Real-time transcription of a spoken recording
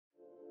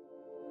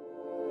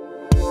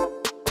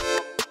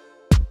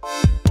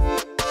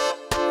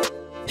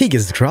Hey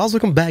guys, it's Keralis.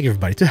 Welcome back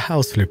everybody to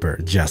House Flipper.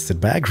 Just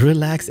sit back,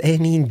 relax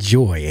and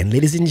enjoy. And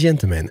ladies and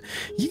gentlemen,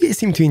 you guys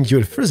seem to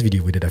enjoy the first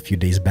video we did a few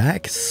days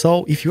back.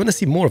 So if you want to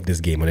see more of this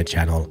game on the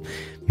channel,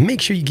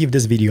 make sure you give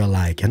this video a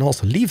like and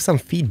also leave some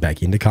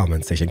feedback in the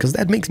comment section because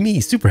that makes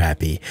me super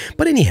happy.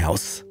 But anyhow,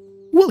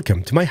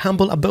 welcome to my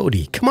humble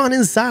abode. Come on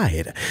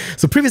inside.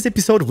 So previous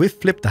episode we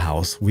flipped the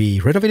house.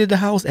 We renovated the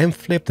house and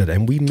flipped it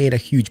and we made a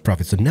huge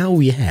profit. So now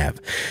we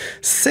have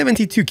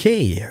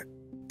 72k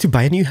to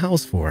buy a new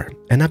house for.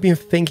 And I've been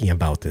thinking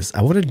about this.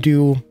 I want to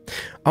do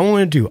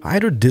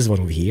either this one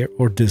over here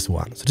or this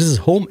one. So this is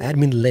Home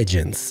Admin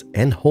Legends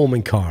and Home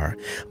and Car.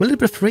 I'm a little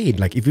bit afraid,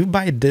 like if we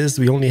buy this,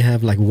 we only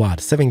have like what,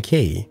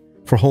 7k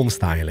for home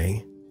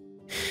styling.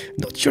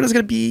 Not sure that's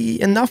gonna be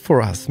enough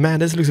for us. Man,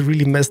 this looks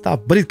really messed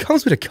up, but it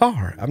comes with a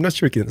car. I'm not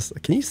sure can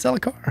you sell a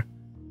car?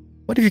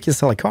 What if you can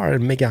sell a car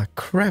and make a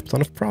crap ton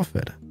of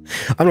profit?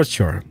 I'm not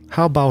sure.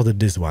 How about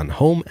this one,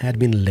 Home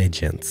Admin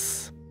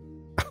Legends?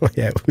 Oh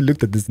yeah, we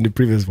looked at this in the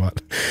previous one.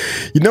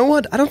 You know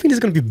what? I don't think it's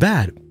gonna be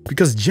bad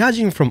because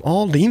judging from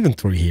all the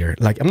inventory here,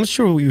 like I'm not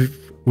sure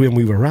when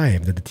we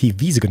arrive that the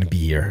TVs are gonna be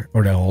here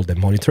or all the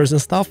monitors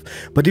and stuff.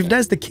 But if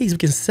that's the case, we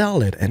can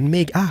sell it and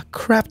make a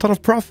crap ton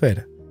of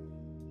profit.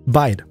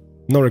 Buy it.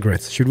 No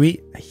regrets. Should we?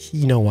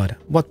 You know what?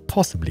 What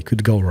possibly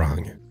could go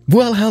wrong?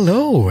 Well,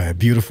 hello,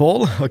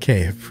 beautiful.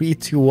 Okay, 3,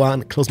 2,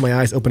 1. Close my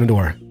eyes, open the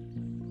door.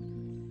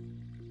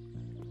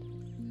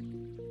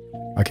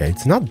 Okay,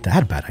 it's not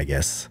that bad, I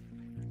guess.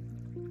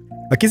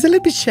 Like, it's a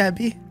little bit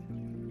shabby.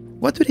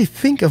 What do they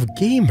think of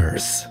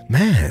gamers?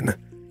 Man,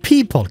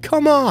 people,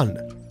 come on.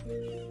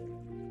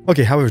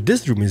 Okay, however,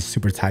 this room is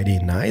super tidy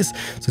and nice,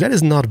 so that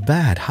is not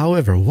bad.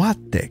 However, what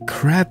the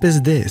crap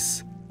is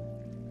this?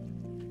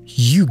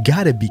 You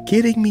gotta be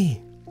kidding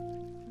me.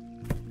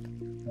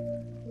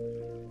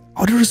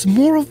 Oh, there's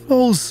more of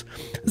those.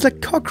 It's like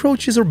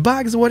cockroaches or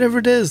bugs or whatever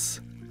it is.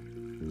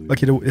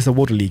 Okay, there's a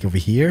water leak over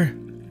here.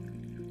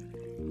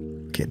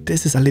 Okay,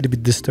 this is a little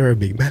bit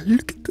disturbing. Man,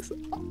 look at this.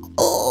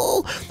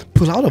 Oh,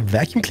 pull out a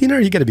vacuum cleaner?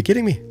 You gotta be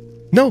kidding me.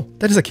 No,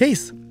 that is a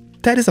case.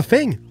 That is a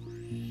thing.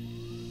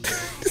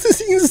 This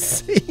is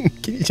insane.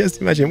 Can you just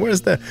imagine?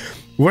 Where's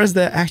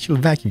the actual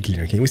vacuum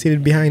cleaner? Can we see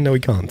it behind? No, we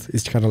can't.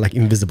 It's kind of like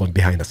invisible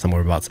behind us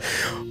somewhere abouts.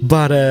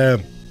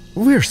 But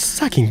we're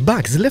sucking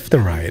bugs left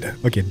and right.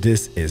 Okay,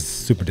 this is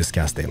super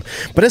disgusting.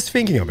 But as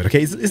thinking of it,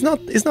 okay, it's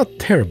not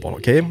terrible,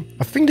 okay?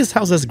 I think this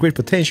house has great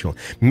potential.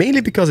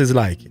 Mainly because it's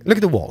like, look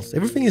at the walls.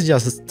 Everything is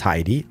just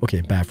tidy.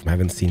 Okay, bathroom, I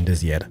haven't seen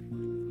this yet.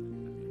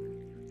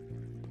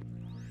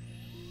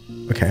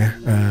 Okay,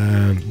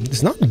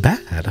 it's not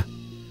bad.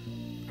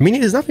 I mean,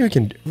 there's nothing we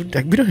can...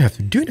 Like, we don't have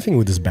to do anything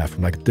with this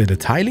bathroom. Like, the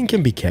tiling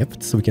can be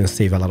kept, so we can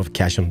save a lot of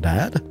cash on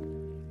that.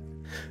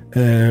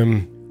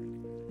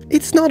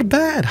 It's not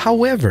bad.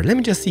 However, let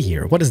me just see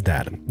here. What is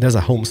that? There's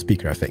a home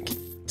speaker, I think.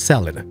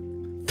 Sell it.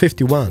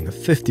 51,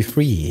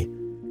 53,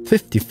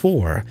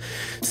 54.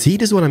 See,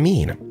 this is what I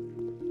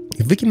mean.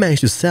 If we can manage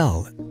to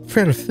sell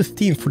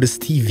 315 for this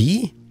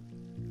TV...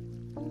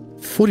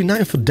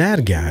 49 for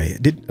that guy.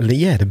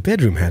 Yeah, the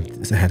bedroom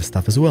had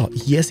stuff as well.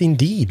 Yes,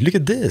 indeed. Look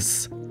at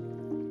this.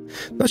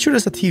 Not sure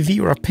there's a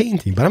TV or a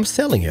painting, but I'm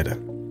selling it.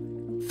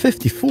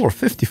 54,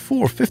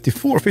 54,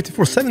 54,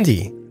 54,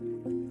 70.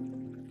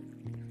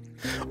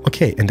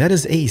 Okay, and that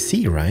is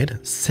AC, right?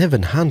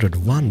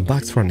 701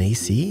 bucks for an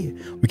AC.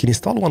 We can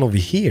install one over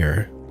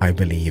here, I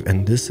believe.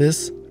 And this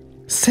is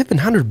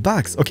 700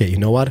 bucks. Okay, you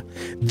know what?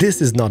 This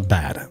is not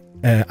bad.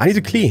 I need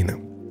to clean.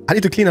 I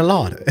need to clean a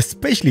lot,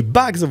 especially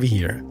bugs over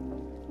here.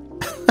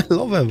 I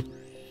love them.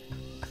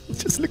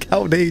 Just look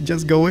how they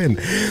just go in.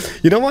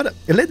 You know what?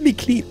 Let me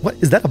clean. What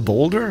is that? A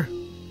boulder?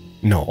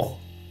 No.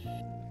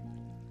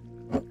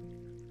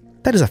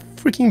 That is a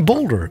freaking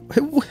boulder.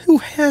 Who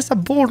has a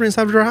boulder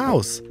inside of their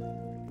house?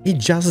 It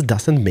just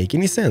doesn't make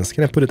any sense.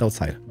 Can I put it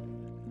outside?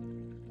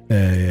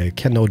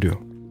 Can no do.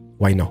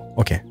 Why no?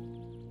 Okay.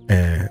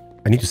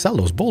 I need to sell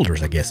those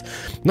boulders, I guess.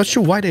 Not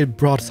sure why they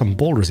brought some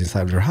boulders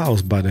inside of their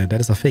house, but that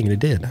is a thing they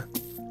did.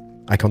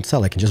 I can't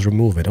sell, I can just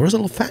remove it. Or there's a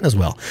little fan as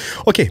well.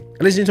 Okay,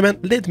 ladies and gentlemen,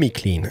 let me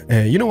clean.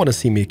 You don't want to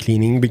see me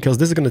cleaning because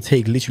this is going to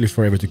take literally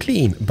forever to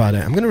clean. But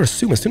I'm going to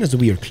assume as soon as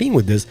we are clean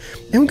with this,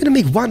 and we're going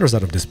to make wonders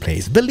out of this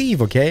place.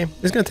 Believe, okay?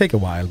 It's going to take a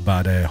while,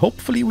 but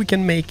hopefully we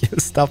can make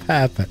stuff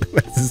happen.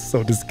 This is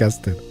so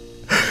disgusting.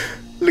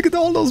 Look at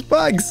all those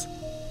bugs.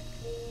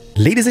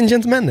 Ladies and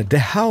gentlemen, the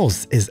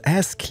house is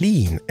as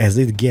clean as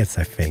it gets,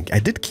 I think. I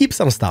did keep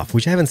some stuff,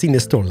 which I haven't seen in the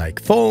store,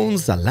 like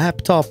phones, a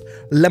laptop,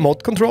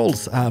 remote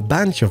controls, a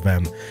bunch of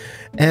them.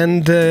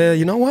 And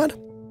you know what?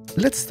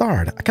 Let's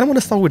start. I kind of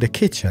want to start with the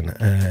kitchen.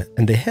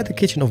 And they had the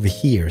kitchen over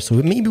here, so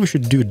maybe we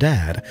should do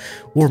that.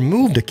 Or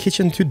move the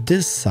kitchen to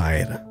this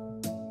side.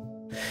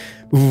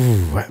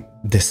 Ooh,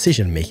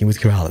 decision making with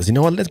Keralis. You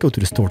know what? Let's go to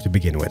the store to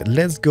begin with.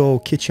 Let's go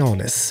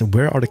kitchenes.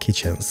 Where are the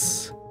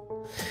kitchens?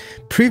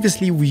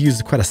 Previously, we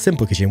used quite a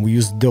simple kitchen. We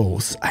used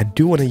those. I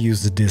do want to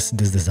use this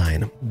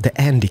design. The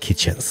Andy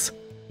kitchens.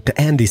 The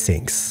Andy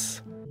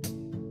sinks.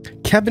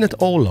 Cabinet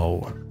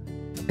Olo.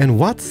 And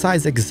what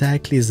size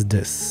exactly is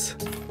this?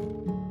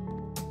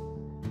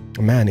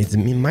 Man, it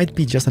might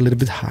be just a little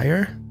bit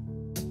higher.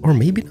 Or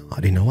maybe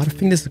not, you know what? I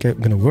think this is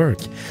gonna work.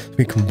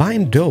 We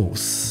combine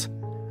those.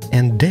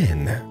 And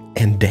then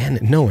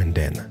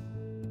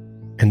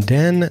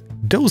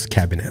those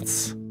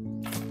cabinets.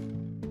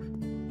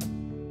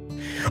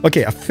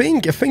 Okay, I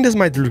think this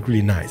might look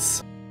really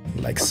nice.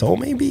 Like so,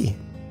 maybe?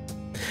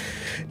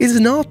 It's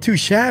not too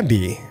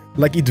shabby.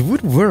 Like, it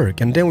would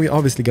work. And then we're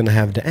obviously gonna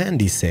have the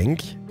Andy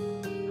sink.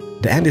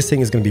 The Andy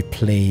sink is gonna be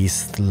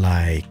placed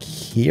like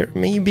here,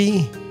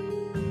 maybe?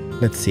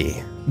 Let's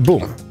see.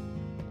 Boom.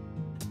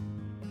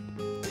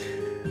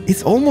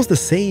 It's almost the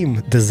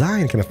same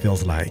design, kind of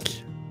feels like.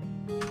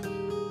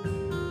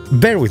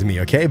 Bear with me,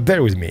 okay?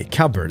 Bear with me.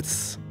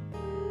 Cupboards.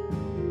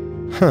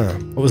 Huh.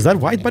 Oh, is that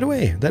white, by the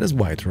way? That is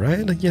white,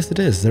 right? Yes, it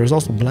is. There's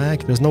also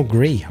black. There's no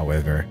gray,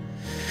 however.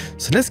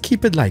 So let's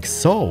keep it like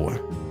so.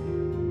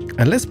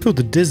 And let's put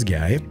this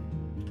guy...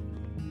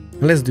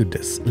 Let's do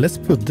this. Let's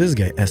put this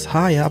guy as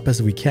high up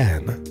as we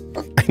can.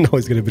 I know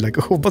it's gonna be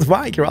like, oh, but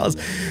why, Keralis?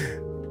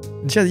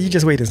 You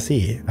just wait and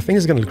see. I think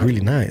it's gonna look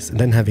really nice. And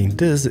then having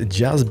this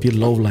just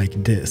below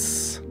like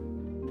this.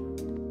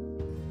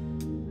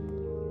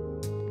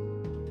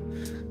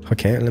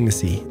 Okay, let me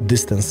see.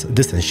 Distance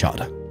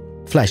shot.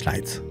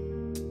 Flashlight.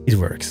 It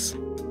works.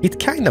 It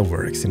kind of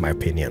works, in my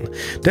opinion.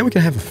 Then we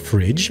can have a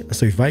fridge.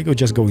 So if I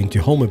just go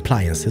into home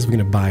appliances, we're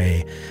gonna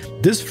buy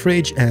this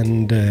fridge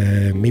and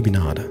maybe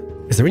not.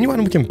 Is there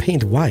anyone we can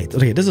paint white?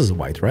 Okay, this is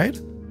white, right?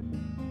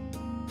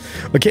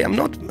 Okay, I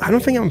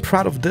don't think I'm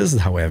proud of this,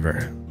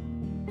 however.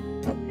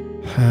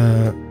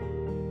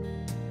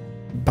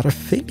 But I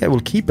think I will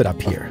keep it up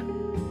here.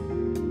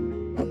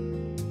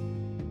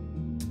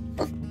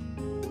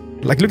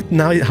 Like, look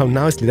now how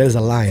nicely there's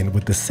a line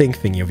with the sink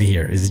thingy over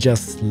here. It's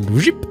just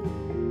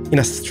in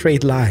a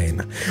straight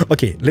line.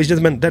 Okay, ladies and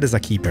gentlemen, that is a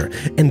keeper.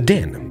 And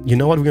then, you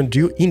know what we're gonna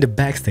do in the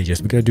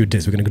backstages? We're gonna do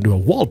this. We're gonna do a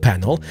wall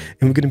panel,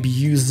 and we're gonna be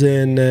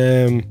using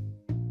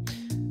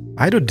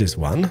either this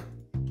one.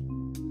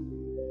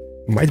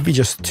 Might be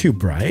just too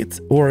bright,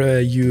 or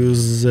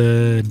use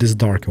this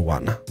darker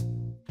one.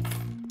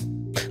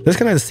 That's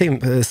kind of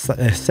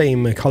the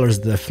same color as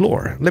the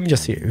floor. Let me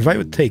just see. If I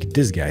would take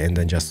this guy and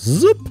then just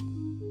zoop.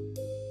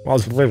 Well,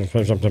 it's really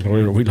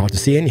hard to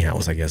see any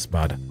house, I guess,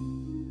 but...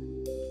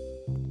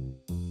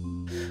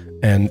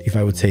 And if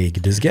I would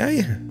take this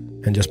guy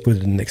and just put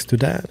it next to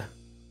that.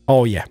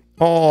 Oh yeah.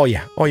 Oh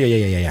yeah. Oh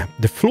yeah.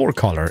 The floor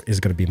color is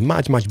going to be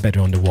much better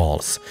on the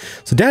walls.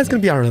 So that's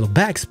going to be our little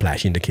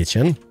backsplash in the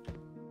kitchen.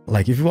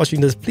 Like, if you're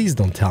watching this, please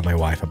don't tell my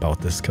wife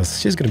about this, because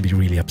she's going to be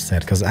really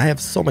upset, because I have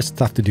so much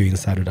stuff to do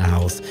inside of the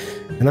house,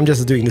 and I'm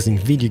just doing this in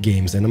video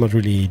games, and I'm not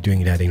really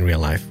doing that in real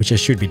life, which I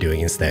should be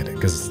doing instead,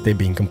 because they've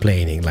been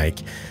complaining, like,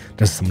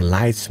 there's some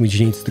lights which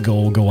needs to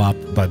go up,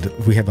 but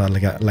we have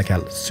like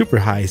a super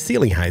high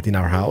ceiling height in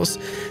our house,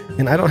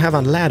 and I don't have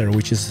a ladder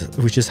which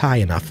is high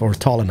enough or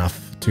tall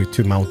enough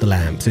to mount the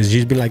lamps. It's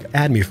just been like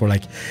at me for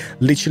like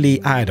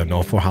literally, I don't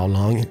know for how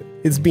long.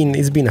 It's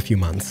been a few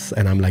months,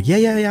 and I'm like,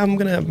 yeah, I'm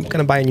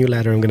gonna buy a new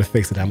ladder, I'm gonna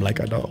fix it. I'm like,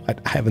 I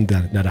haven't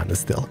done it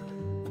still.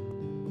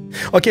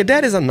 Okay,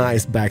 that is a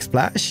nice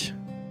backsplash.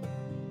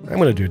 I'm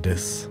gonna do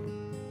this.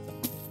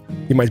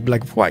 You might be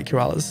like, why,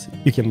 Keralis?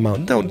 You can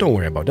mount. Don't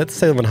worry about that.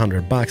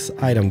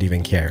 $700. I don't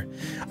even care.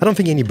 I don't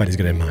think anybody's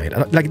gonna mind.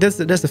 Like, that's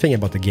the thing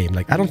about the game.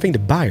 Like, I don't think the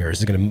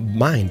buyers are gonna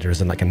mind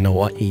there's like a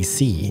no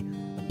AC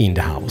in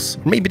the house.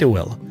 Maybe they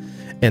will.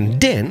 And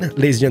then,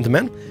 ladies and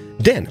gentlemen,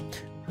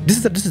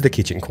 this is the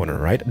kitchen corner,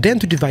 right? Then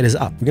to divide this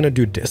up, we're gonna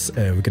do this.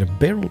 We're gonna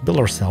build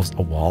ourselves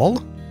a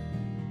wall.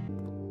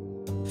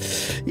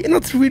 You're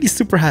not really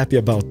super happy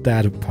about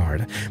that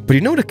part. But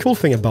you know the cool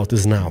thing about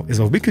this now is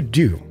what we could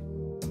do.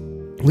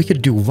 We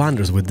could do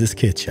wonders with this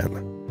kitchen.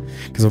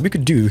 Because what we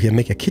could do, we can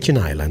make a kitchen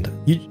island.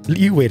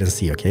 You wait and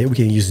see, okay? We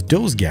can use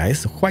those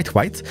guys,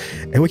 white,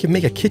 and we can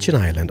make a kitchen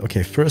island.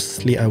 Okay,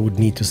 firstly, I would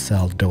need to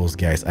sell those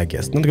guys, I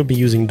guess. Not gonna be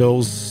using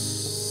those...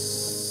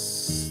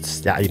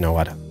 Yeah, you know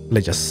what?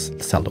 Let's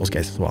just sell those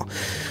guys as well.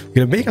 We're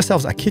gonna make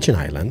ourselves a kitchen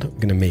island. We're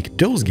gonna make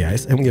those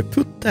guys, and we're gonna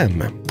put them...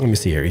 Let me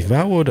see here. If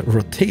I would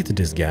rotate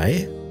this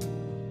guy...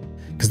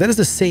 Because that is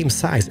the same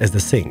size as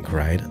the sink,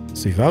 right?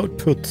 So if I would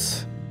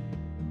put...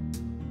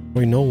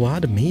 Or you know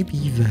what? Maybe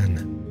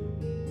even...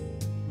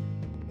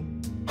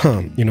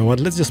 you know what?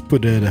 Let's just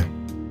put it...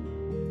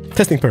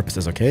 testing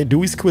purposes, okay? Do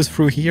we squeeze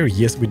through here?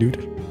 Yes, we do.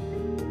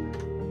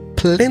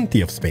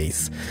 Plenty of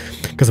space.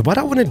 Because what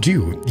I want to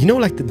do, you know,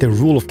 like the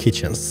rule of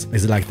kitchens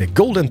is like the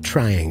golden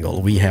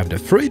triangle. We have the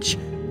fridge,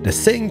 the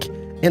sink,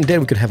 and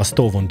then we could have a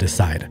stove on this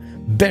side.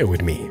 Bear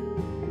with me.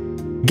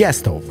 Gas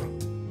stove.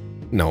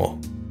 No.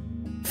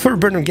 Fur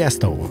burner gas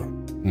stove.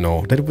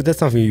 No, that's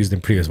something we used in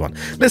the previous one.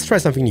 Let's try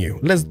something new.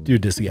 Let's do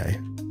this guy.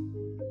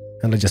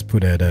 And let's just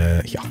put it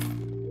here.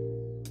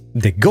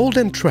 The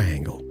golden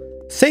triangle.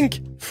 Sink,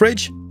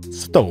 fridge,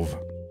 stove.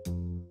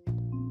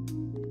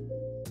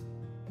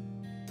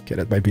 Okay,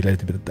 that might be a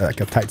little bit like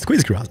a tight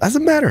squeeze, Keralis.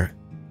 Doesn't matter.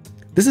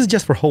 This is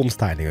just for home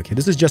styling, okay?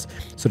 This is just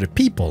so the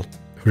people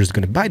who's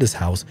going to buy this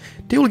house,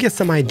 they will get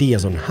some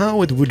ideas on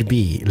how it would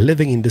be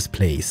living in this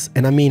place.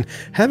 And I mean,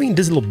 having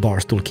this little bar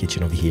stool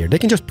kitchen over here, they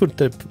can just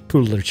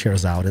pull their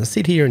chairs out and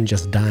sit here and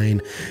just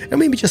dine, and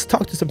maybe just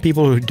talk to some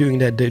people who are doing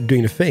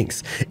the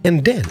things.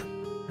 And then,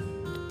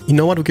 you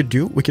know what we could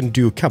do? We can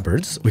do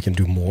cupboards. We can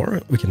do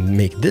more. We can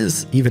make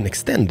this even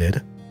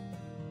extended,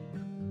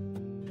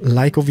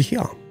 like over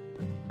here.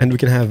 And we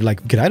can have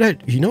like, we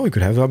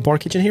could have a bar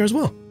kitchen here as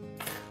well.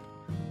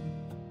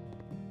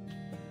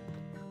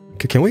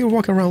 Can we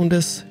walk around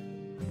this?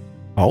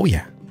 Oh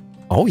yeah.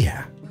 Oh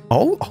yeah.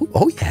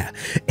 Oh yeah.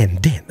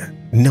 And then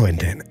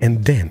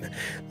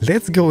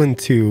let's go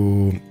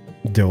into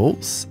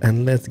those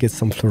and let's get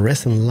some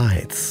fluorescent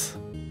lights.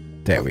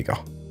 There we go.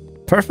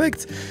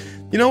 Perfect.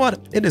 You know what?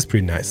 It is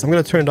pretty nice. I'm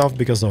gonna turn it off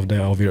because of the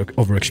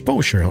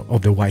overexposure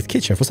of the white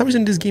kitchen. For some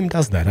reason this game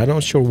does that. I'm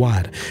not sure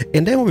why.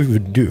 And then what we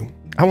would do,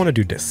 I want to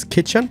do this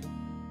kitchen.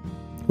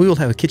 We will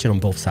have a kitchen on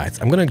both sides.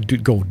 I'm gonna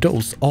go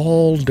those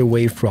all the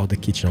way throughout the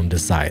kitchen on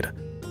this side.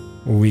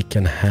 We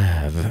can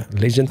have,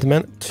 ladies and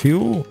gentlemen,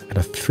 2, and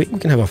I think we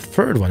can have a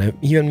third one and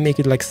even make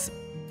it like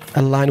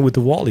aligned with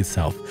the wall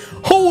itself.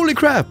 Holy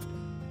crap!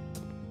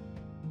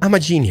 I'm a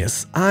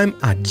genius. I'm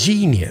a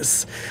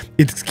genius.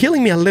 It's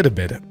killing me a little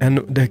bit, and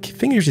the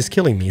thing which is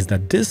killing me is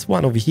that this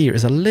one over here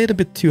is a little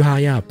bit too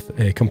high up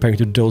compared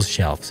to those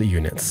shelves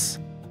units.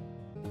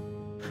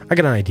 I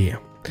got an idea.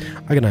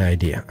 I'm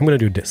gonna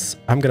do this.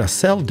 I'm gonna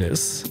sell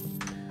this.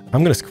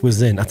 I'm gonna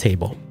squeeze in a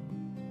table.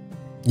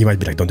 You might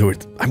be like, don't do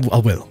it. I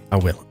will.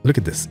 Look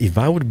at this. If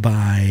I would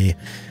buy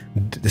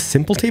the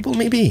simple table,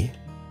 maybe.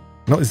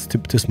 No, it's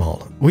too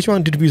small. Which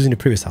one did we use in the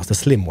previous house? The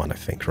slim one, I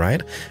think,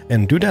 right?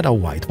 And do that a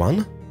white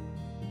one.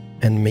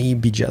 And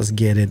maybe just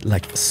get it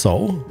like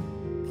so.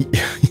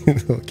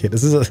 Okay,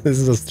 this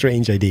is a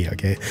strange idea,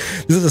 okay?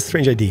 This is a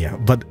strange idea,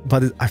 but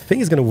I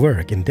think it's gonna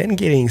work. And then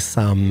getting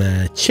some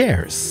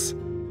chairs.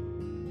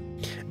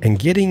 And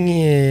getting...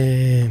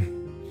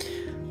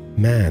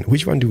 man,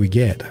 which one do we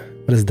get?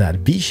 What is that?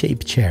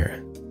 V-shaped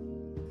chair.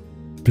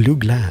 Blue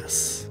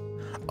glass.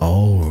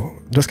 Oh,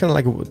 that's kind of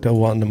like the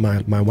one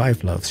my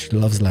wife loves. She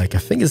loves like, I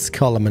think it's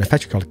called a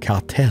manufacturer called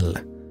Cartel.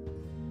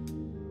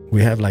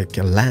 We have like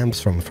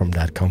lamps from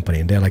that company,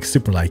 and they're like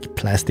super like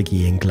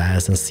plasticky and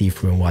glass and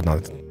see-through and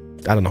whatnot.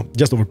 I don't know,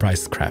 just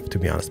overpriced crap to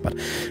be honest, but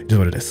it's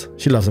what it is.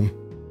 She loves them.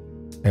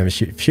 And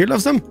if she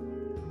loves them,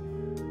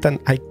 then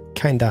I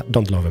kinda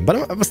don't love him,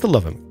 but I still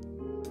love him.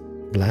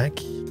 Black,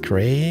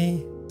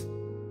 gray.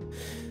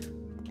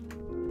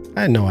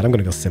 I know what, I'm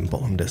gonna go simple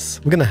on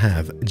this. We're gonna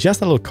have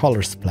just a little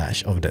color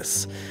splash of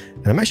this.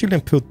 And I'm actually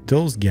gonna put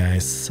those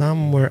guys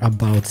somewhere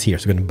about here.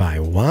 So we're gonna buy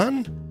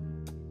one.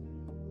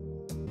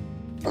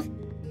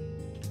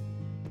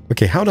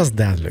 Okay, how does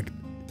that look?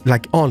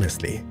 Like,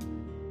 honestly.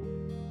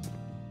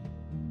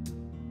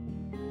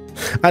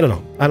 I don't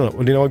know.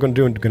 You know what I'm gonna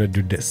do? I'm gonna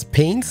do this.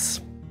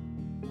 Paints.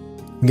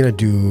 I'm gonna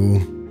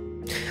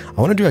do...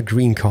 I wanna do a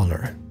green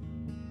color.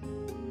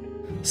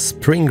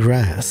 Spring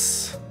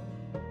grass.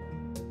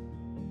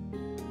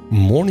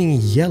 Morning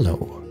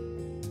yellow.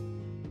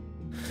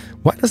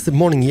 Why does the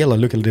morning yellow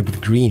look a little bit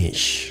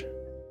greenish?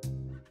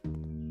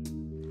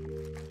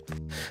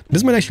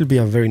 This might actually be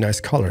a very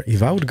nice color.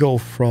 If I would go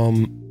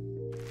from...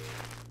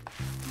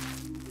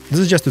 This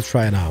is just to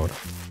try it out.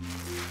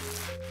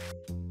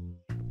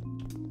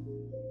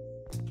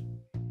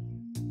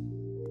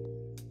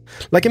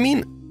 Like, I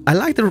mean, I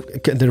like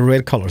the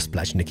red color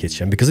splash in the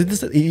kitchen because it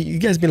is, you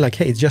guys been like,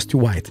 hey, it's just too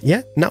white.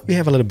 Yeah, now we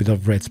have a little bit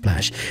of red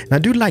splash. And I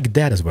do like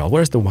that as well.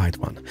 Where's the white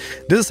one?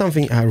 This is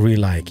something I really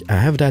like. I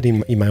have that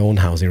in my own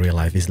house in real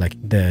life. It's like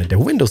the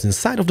windows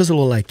inside of this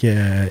little like,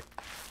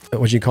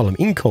 what you call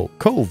them?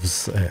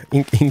 Coves.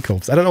 Ink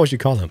coves. I don't know what you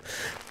call them.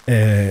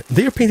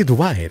 They're painted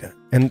white.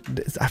 And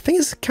I think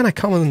it's kind of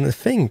common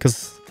thing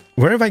because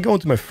wherever I go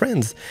to my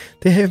friends,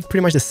 they have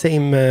pretty much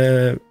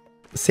the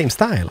same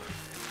style.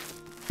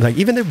 Like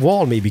even the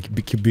wall maybe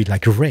could be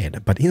like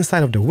red, but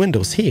inside of the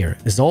windows here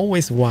is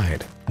always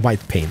white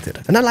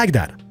painted. And I like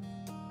that.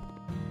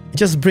 It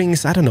just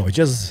brings, I don't know, it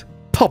just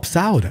pops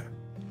out.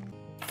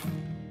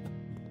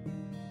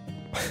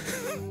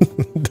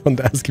 Don't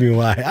ask me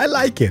why. I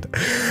like it.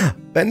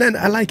 And then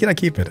I like it, I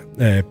keep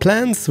it.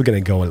 Plants, we're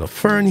gonna go a little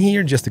fern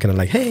here just to kind of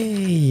like,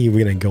 hey,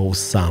 we're gonna go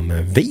some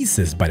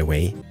vases, by the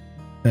way.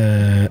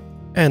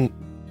 And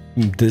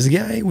this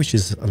guy, which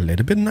is a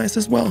little bit nice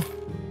as well.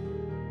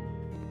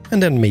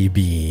 And then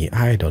maybe,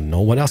 I don't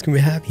know, what else can we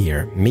have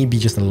here? Maybe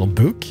just a little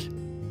book?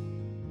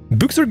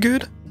 Books are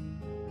good.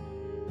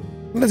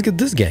 Let's get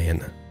this guy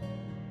in.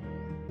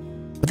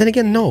 But then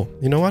again, no.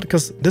 You know what?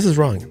 Because this is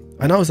wrong.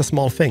 I know it's a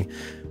small thing.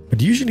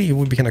 But usually it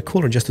would be kind of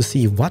cooler just to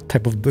see what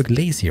type of book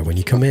lays here when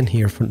you come in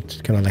here for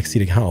kind of like see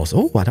the house.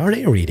 Oh, what are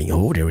they reading?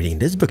 Oh, they're reading.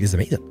 This book is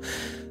amazing.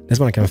 That's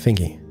what I'm kind of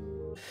thinking.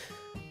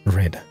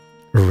 Red.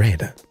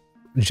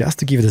 Just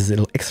to give it this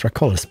little extra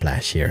color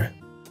splash here.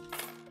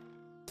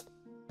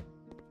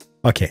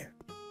 Okay.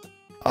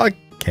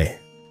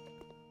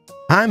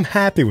 I'm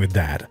happy with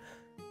that.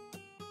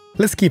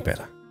 Let's keep it.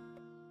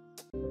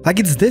 Like,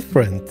 it's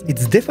different.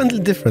 It's definitely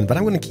different, but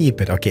I'm gonna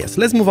keep it. Okay,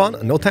 so let's move on.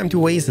 No time to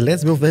waste.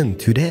 Let's move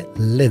into the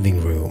living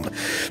room.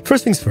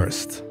 First things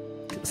first.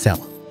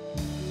 Sell.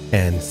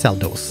 And sell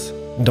those.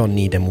 Don't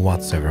need them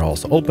whatsoever.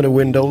 Also, open the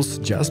windows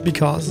just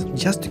because.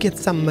 Just to get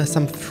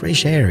some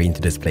fresh air into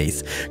this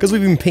place. Because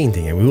we've been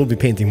painting and we will be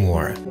painting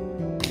more.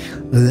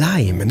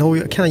 Lime. No,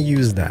 we can't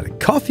use that.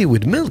 Coffee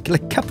with milk,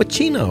 like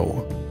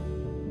cappuccino.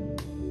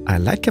 I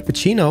like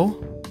cappuccino.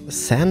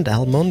 Sand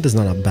almond is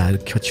not a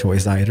bad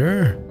choice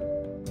either.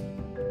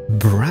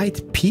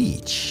 Bright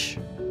peach.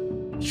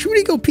 Should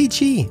we go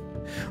peachy?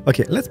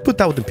 Okay, let's put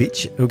out the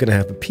peach. We're gonna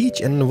have a peach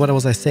and what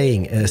was I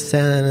saying?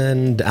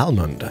 Sand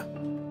almond.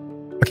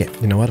 Okay,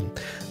 you know what?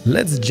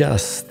 Let's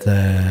just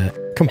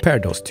compare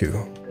those two.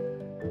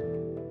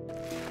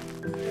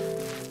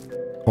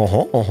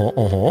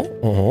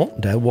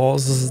 That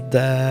was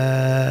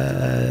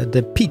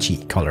the peachy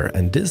color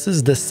and this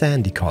is the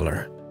sandy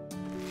color.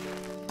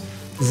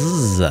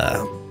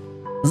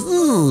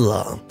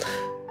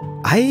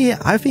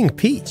 I think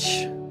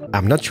peach.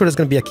 I'm not sure it's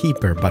gonna be a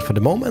keeper, but for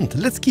the moment,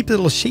 let's keep a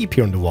little shape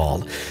here on the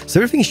wall. So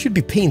everything should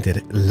be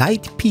painted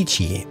light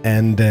peachy,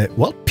 and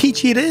well,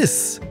 peachy it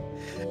is.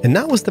 And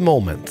now is the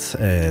moment.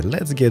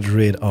 Let's get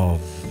rid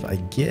of, I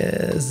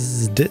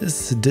guess,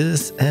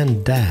 this,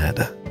 and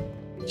that.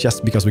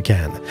 Just because we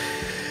can.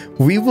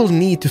 We will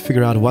need to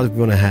figure out what we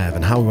want to have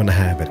and how we want to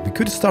have it. We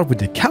could start with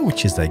the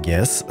couches, I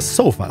guess.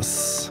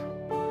 Sofas.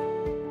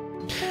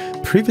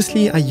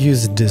 Previously, I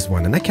used this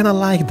one, and I kind of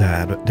like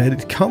that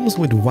it comes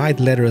with white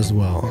leather as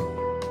well.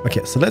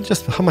 Okay, so let's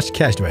just... How much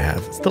cash do I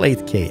have? Still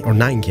 8k, or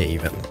 9k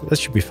even. That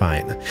should be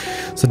fine.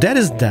 So that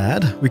is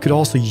that. We could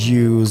also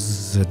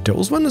use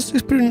those ones.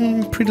 It's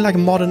pretty like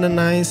modern and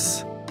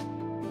nice.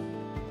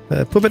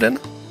 Put it in.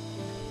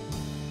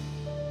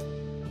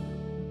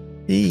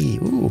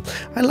 Ooh,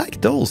 I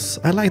like those.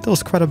 I like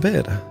those quite a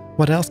bit.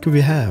 What else could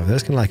we have?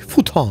 There's kind of like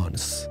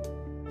futons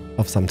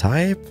of some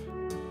type.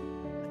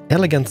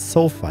 Elegant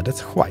sofa,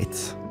 that's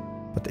white,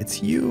 but it's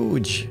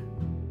huge.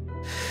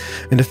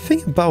 And the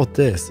thing about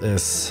this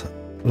is,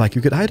 like,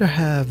 you could either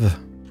have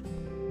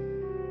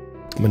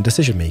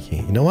decision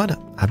making. You know what?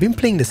 I've been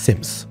playing The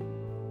Sims.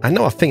 I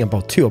know a thing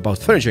about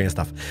furniture and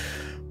stuff.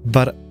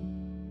 But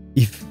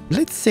if,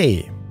 let's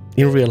say,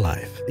 in real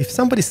life, if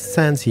somebody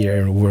stands here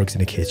and works in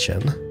the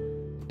kitchen,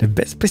 the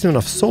best placement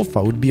of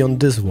sofa would be on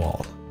this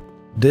wall.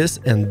 This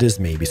and this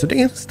maybe, so they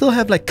can still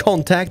have like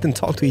contact and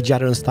talk to each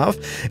other and stuff.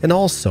 And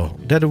also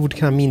that would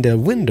kind of mean the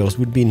windows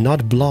would be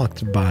not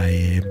blocked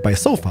by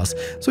sofas,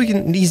 so you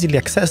can easily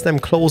access them,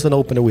 close and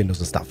open the windows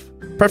and stuff.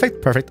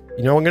 Perfect.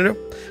 You know what I'm gonna do?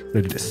 I'm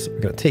gonna do this. We're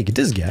gonna take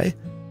this guy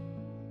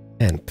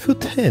and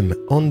put him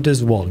on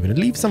this wall. We're gonna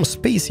leave some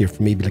space here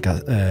for maybe like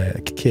a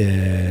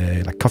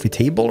like coffee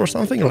table or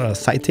something, or a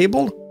side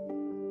table.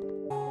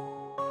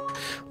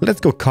 Let's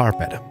go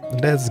carpet.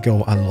 Let's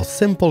go a little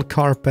simple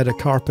carpet,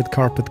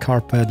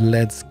 carpet.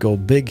 Let's go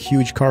big,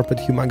 huge carpet,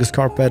 humongous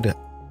carpet.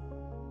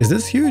 Is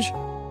this huge?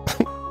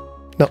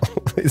 No,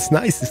 it's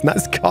nice. It's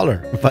nice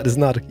color, but it's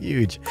not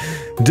huge.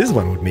 This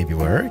one would maybe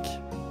work.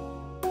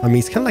 I mean,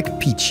 it's kind of like a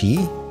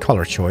peachy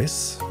color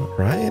choice,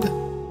 right?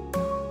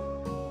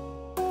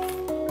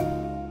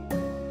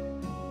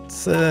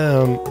 It's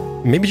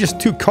maybe just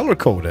too color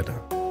coded.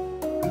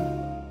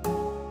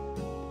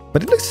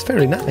 But it looks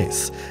very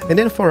nice. And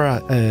then for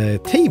a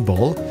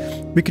table,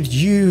 we could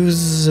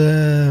use...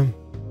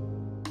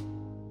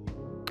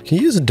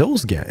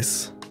 those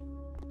guys.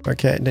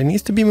 Okay, that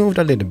needs to be moved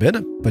a little bit,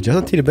 but just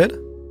a little bit.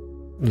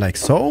 Like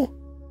so.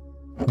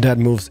 That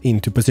moves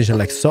into position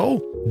like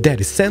so. That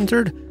is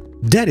centered.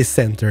 That is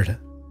centered.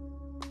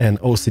 And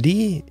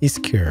OCD is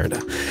cured.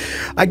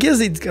 I guess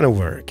it's gonna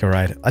work,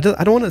 alright? I don't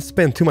want to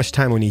spend too much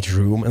time on each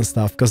room and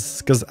stuff,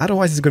 because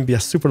otherwise it's gonna be a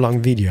super long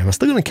video. I'm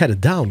still gonna cut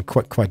it down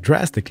quite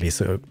drastically,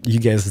 so you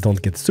guys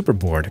don't get super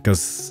bored,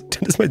 because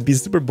this might be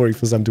super boring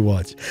for some to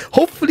watch.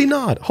 Hopefully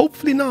not.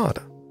 Hopefully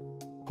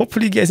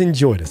you guys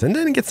enjoy this. And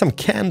then get some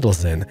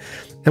candles in.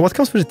 And what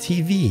comes with the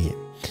TV?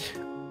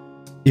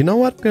 You know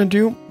what we're gonna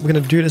do? We're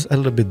gonna do this a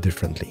little bit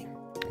differently.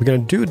 We're gonna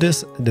do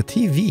this, the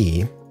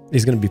TV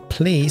is going to be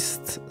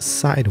placed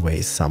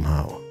sideways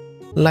somehow,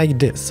 like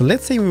this. So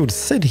let's say we would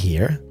sit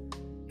here,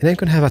 and then we're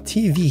going to have a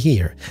TV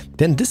here.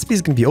 Then this space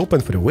is going to be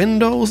open for the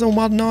windows and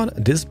whatnot.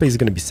 This space is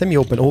going to be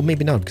semi-open, or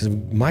maybe not, because we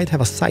might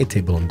have a side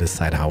table on this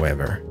side,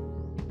 however.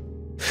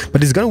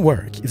 But it's going to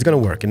work. It's going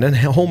to work. And then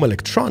home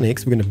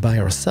electronics, we're going to buy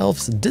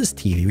ourselves this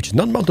TV, which is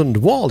not mounted on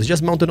the wall. It's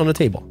just mounted on the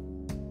table.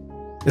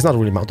 It's not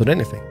really mounted on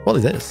anything. Well,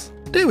 it is.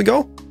 There we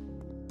go.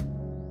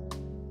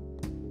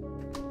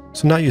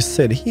 So now you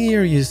sit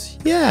here,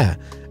 yeah.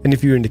 And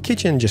if you're in the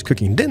kitchen just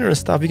cooking dinner and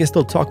stuff, you can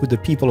still talk with the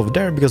people over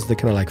there because they're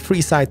kind of like free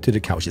side to the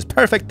couches.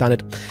 Perfect, done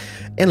it.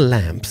 And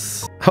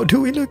lamps. How do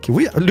we look?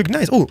 We look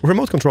nice. Oh,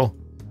 remote control.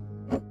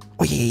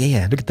 Oh,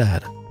 yeah. Look at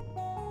that.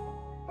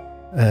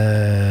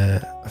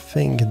 I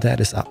think that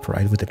is up,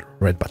 right, with the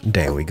red button.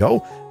 There we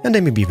go. And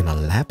then maybe even a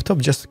laptop,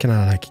 just kind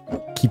of like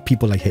keep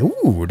people like, hey,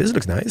 ooh, this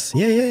looks nice.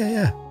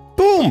 Yeah.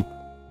 Boom.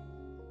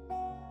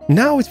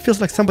 Now it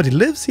feels like somebody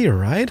lives here,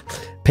 right?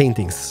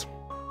 Paintings.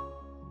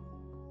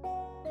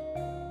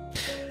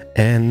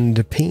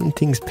 And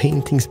paintings,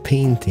 paintings,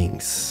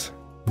 paintings.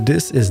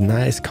 This is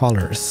nice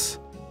colors.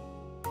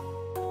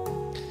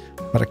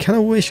 But I kind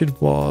of wish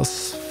it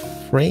was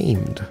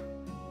framed.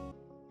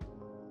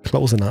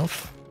 Close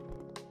enough.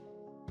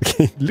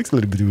 It looks a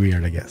little bit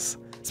weird, I guess.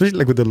 Especially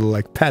like with the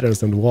like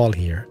patterns on the wall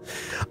here.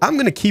 I'm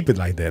gonna keep it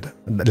like that.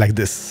 Like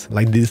this.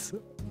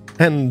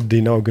 And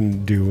you know what I'm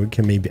gonna do, we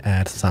can maybe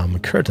add some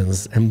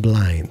curtains and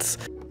blinds.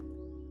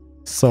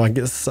 So I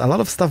guess a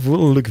lot of stuff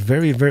will look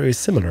very, very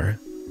similar.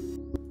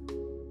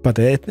 But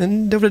at the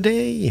end of the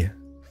day,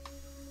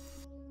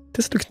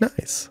 this looks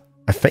nice.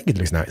 I think it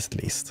looks nice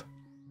at least.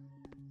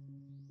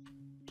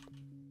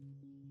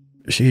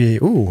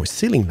 Ooh,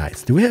 ceiling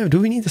lights. Do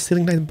we need a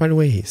ceiling light, by the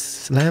way?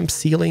 Lamp,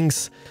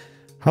 ceilings.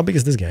 How big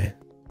is this guy?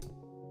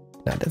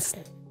 Nah, that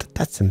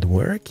doesn't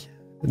work.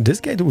 This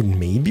guy would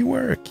maybe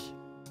work.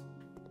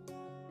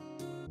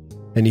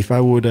 And if I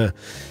would,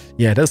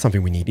 yeah, that's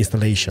something we need,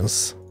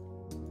 installations.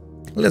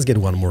 Let's get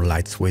one more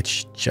light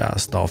switch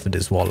just off of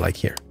this wall like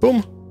here.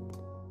 Boom.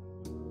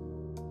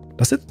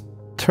 Does it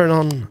turn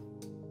on?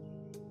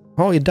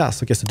 Oh, it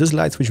does. Okay, so this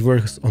light switch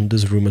works on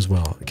this room as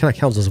well. It kind of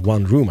counts as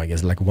one room, I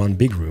guess, like one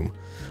big room.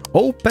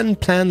 Open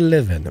plan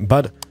living,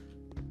 but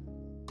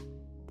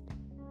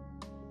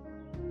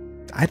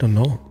I don't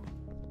know.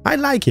 I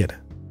like it.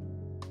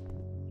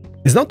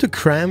 It's not too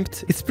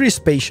cramped. It's pretty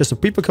spacious. So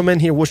people come in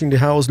here watching the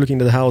house,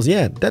 looking at the house.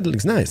 Yeah, that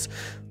looks nice.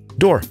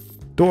 Door,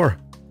 door,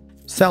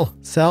 sell,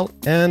 sell,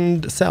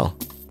 and sell.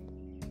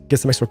 Get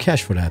some extra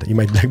cash for that. You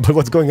might be like, but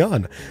what's going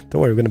on? Don't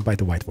worry, we're gonna buy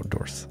the whiteboard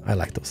doors. I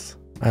like those.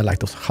 I like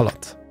those a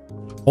lot.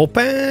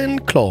 Open,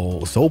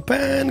 close,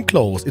 open,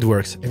 close. It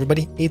works.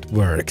 Everybody, it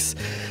works.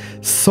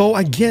 So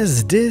I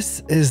guess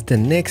this is the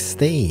next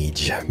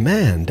stage.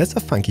 Man, that's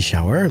a funky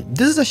shower.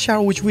 This is a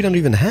shower which we don't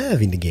even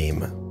have in the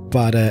game.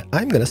 But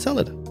I'm gonna sell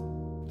it.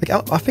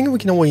 Like, I think we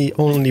can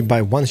only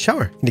buy one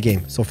shower in the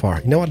game so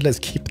far. You know what? Let's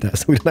keep that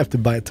so we don't have to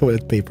buy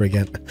toilet paper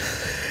again.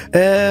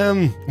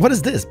 What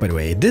is this, by the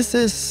way? This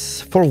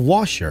is for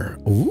washer.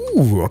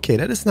 Ooh, okay,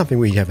 that is something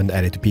we haven't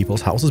added to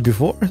people's houses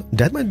before.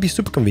 That might be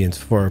super convenient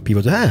for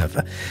people to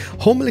have.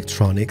 Home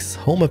electronics,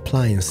 home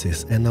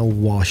appliances, and a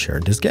washer.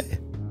 This guy.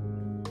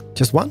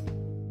 Just one?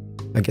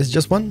 I guess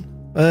just one.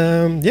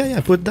 Yeah,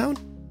 put it down.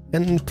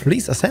 And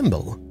please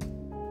assemble.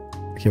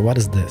 Okay, what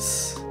is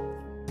this?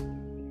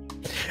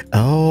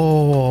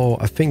 Oh,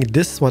 I think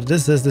this is what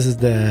this is. This is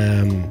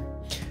the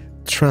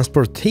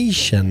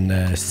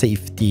transportation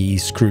safety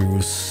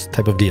screws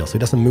type of deal. So it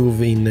doesn't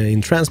move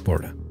in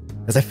transport.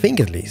 As I think,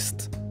 at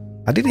least.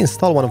 I did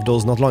install one of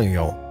those not long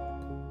ago.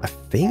 I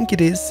think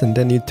it is. And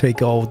then you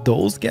take out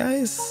those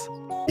guys.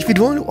 If it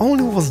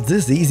only was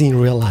this easy in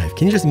real life,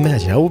 can you just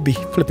imagine? I would be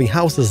flipping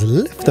houses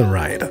left and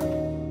right.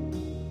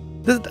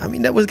 I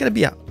mean, that was gonna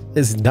be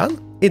is it done?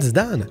 It's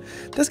done.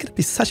 That's gonna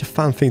be such a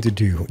fun thing to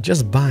do.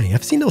 Just buying.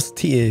 I've seen those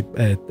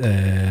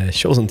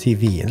shows on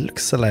TV, and it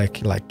looks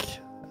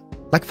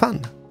like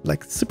fun,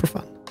 like super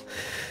fun.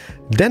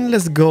 Then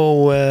let's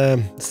go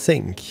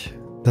sink.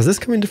 Does this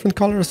come in different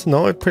colors?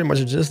 No, it pretty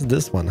much just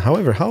this one.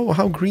 However,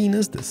 how green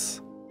is this?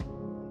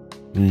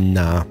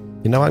 Nah.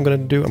 You know what I'm gonna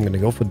do? I'm gonna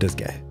go for this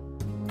guy.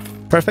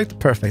 Perfect,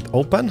 perfect.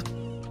 Open,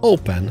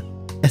 open,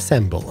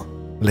 assemble.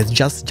 Let's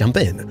just jump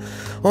in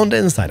on the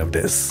inside of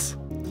this.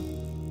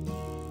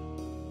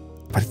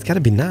 But it's gotta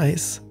be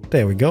nice.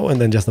 There we go.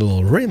 And then just a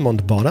little rim on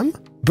the bottom.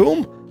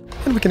 Boom.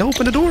 And we can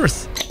open the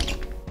doors.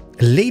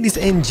 Ladies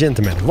and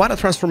gentlemen, what a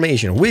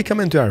transformation. We come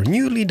into our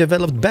newly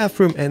developed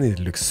bathroom and it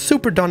looks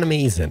super darn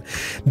amazing.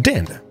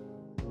 Then,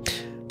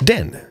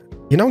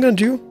 you know what I'm gonna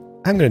do?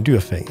 I'm gonna do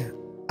a thing.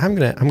 I'm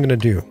gonna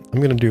do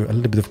a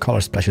little bit of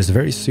color splashes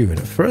very soon.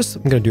 First,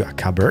 I'm gonna do a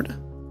cupboard.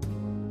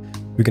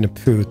 We're gonna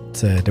put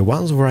the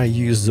ones where I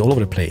use all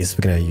over the place.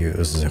 We're gonna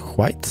use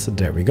white. So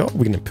there we go.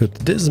 We're gonna put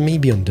this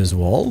maybe on this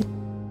wall.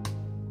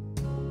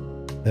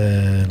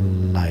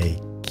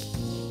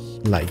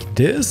 Like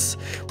this.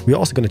 We're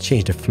also gonna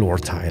change the floor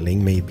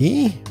tiling,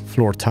 maybe.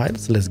 Floor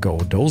tiles. Let's go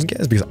those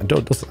guys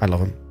because I love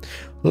them.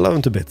 Love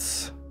them to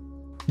bits.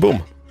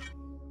 Boom.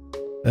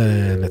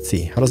 Let's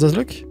see. How does this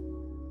look?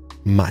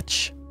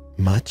 Much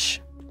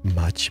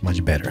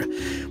better.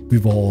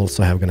 We've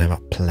also gonna have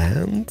a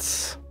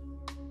plant.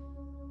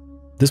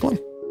 This one.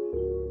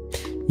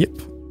 Yep.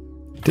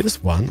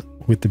 This one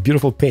with the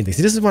beautiful paintings.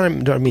 See, this is what I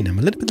mean. I'm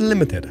a little bit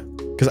limited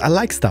because I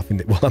like stuff in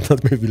it. Well, I'm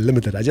not maybe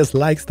limited. I just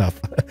like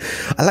stuff.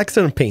 I like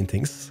certain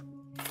paintings.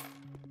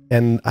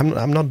 And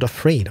I'm not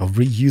afraid of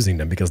reusing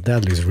them because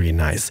that looks really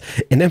nice.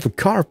 And then for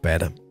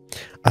carpet,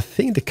 I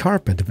think the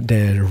carpet,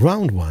 the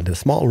round one, the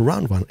small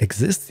round one,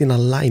 exists in a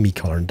limey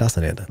color,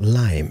 doesn't it?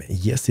 Lime.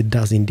 Yes, it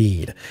does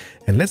indeed.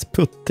 And let's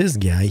put this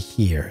guy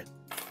here.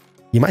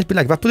 You might be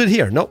like, but put it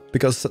here. No,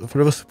 because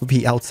for those who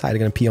pee outside, they're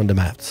going to pee on the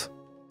mat.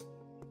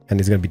 And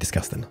it's going to be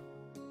disgusting.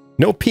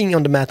 No peeing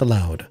on the mat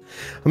allowed.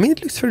 I mean,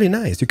 it looks really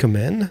nice. You come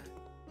in.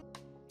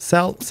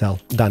 Sell.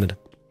 Done it.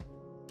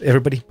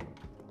 Everybody,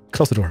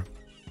 close the door.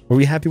 Are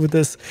we happy with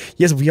this?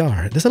 Yes, we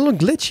are. There's a little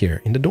glitch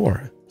here in the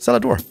door. Sell a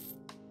door.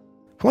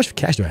 How much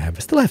cash do I have? I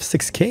still have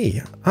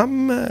 6k.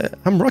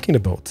 I'm rocking the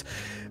boat.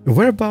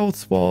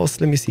 Whereabouts was,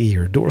 let me see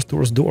here. Doors,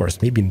 doors,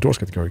 doors. Maybe in doors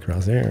category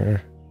across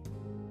there.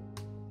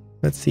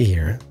 Let's see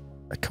here.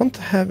 I can't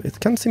have, it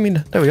can't seem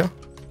in, there we go.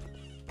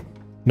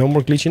 No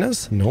more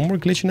glitchiness, no more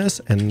glitchiness.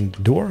 And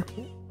door,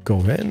 go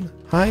in.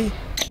 Hi.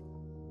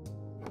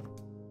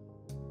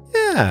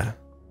 Yeah.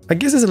 I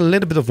guess there's a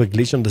little bit of a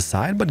glitch on the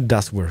side, but it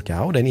does work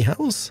out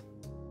anyhow.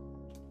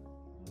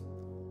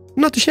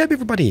 Not too shabby,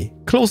 everybody.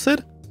 Close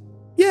it.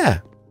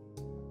 Yeah.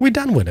 We're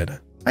done with it.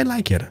 I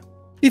like it.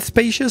 It's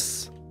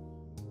spacious.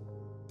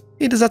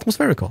 It is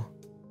atmospherical.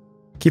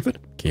 Keep it.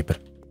 Keep it.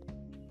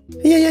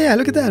 Yeah.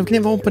 Look at that. We can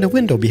even open a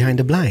window behind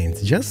the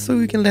blinds just so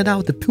we can let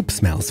out the poop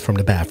smells from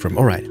the bathroom.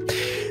 All right.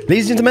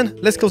 Ladies and gentlemen,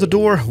 let's close the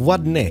door.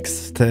 What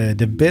next?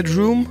 The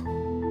bedroom.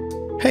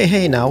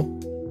 Hey now.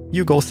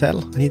 You go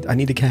sell. I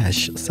need the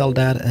cash. Sell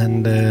that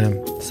and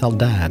sell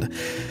that.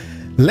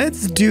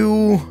 Let's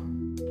do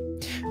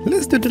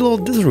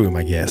this room,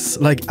 I guess.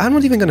 Like, I'm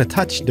not even gonna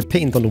touch the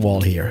paint on the wall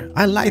here.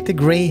 I like the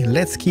gray.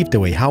 Let's keep the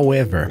way.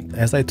 However,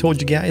 as I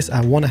told you guys, I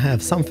want to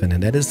have something,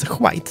 and that is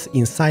white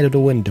inside of the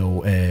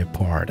window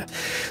part.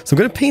 So I'm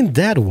gonna paint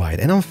that white,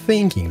 and I'm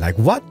thinking, like,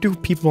 what do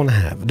people want to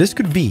have? This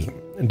could be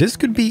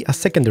a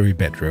secondary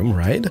bedroom,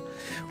 right?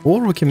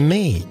 Or we can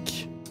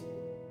make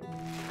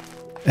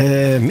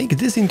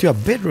this into a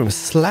bedroom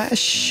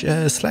slash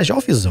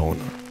office zone.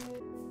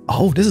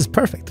 Oh, this is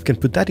perfect. We can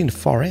put that in the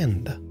far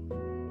end.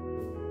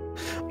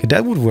 Okay,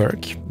 that would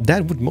work.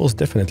 That would most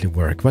definitely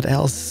work. What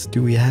else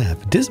do we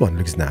have? This one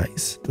looks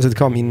nice. Does it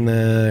come in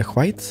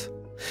white?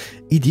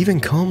 It even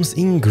comes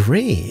in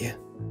gray.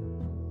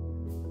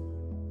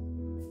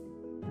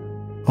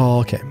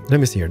 Okay, let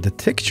me see here. The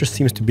texture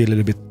seems to be a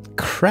little bit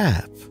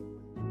crap.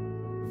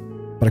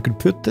 But I could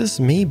put this,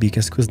 maybe you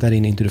can squeeze that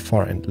in into the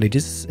far end.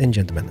 Ladies and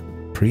gentlemen,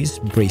 please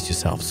brace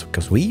yourselves,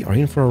 because we are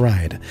in for a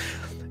ride.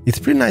 It's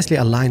pretty nicely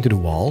aligned to the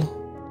wall.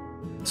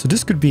 So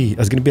this could be,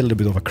 it's going to be a little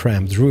bit of a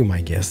cramped room,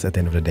 I guess, at the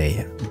end of the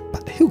day.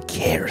 But who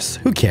cares?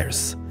 Who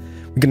cares?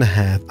 We're going to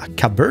have a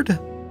cupboard.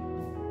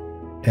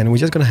 And we're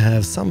just going to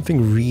have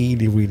something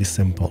really, really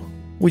simple,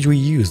 which we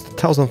used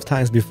thousands of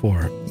times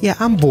before. Yeah,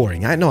 I'm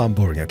boring. I know I'm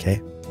boring, okay?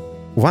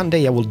 One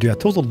day I will do a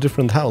totally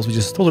different house, which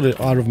is totally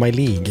out of my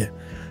league.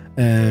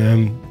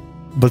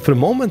 But for the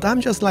moment, I'm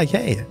just like,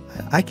 hey,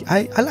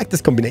 I like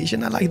this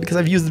combination. I like it because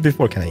I've used it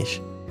before, Kanish.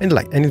 And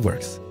it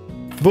works.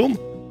 Boom.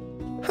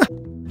 Huh.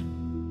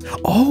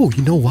 Oh,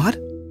 you know what?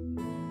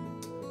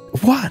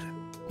 What?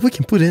 We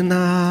can put in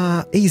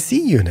a AC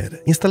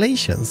unit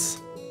installations.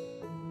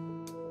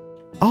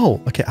 Oh,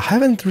 okay. I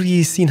haven't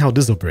really seen how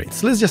this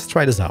operates. Let's just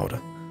try this out.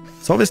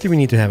 So obviously we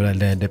need to have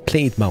the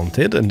plate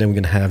mounted, and then we're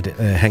gonna have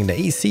hang the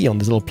AC on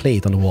this little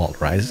plate on the wall,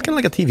 right? It's kind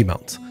of like a TV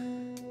mount.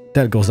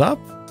 That goes up.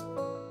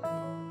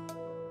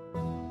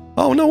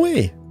 Oh, no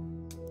way.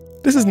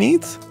 This is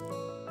neat.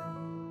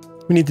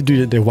 We need to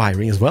do the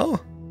wiring as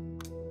well.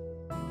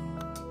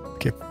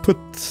 Okay,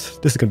 this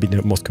is going to be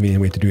the most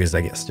convenient way to do this, I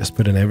guess. Just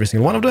put in every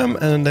single one of them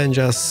and then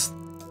just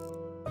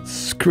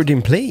screw it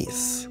in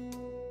place.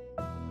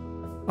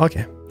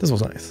 Okay, this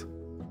was nice.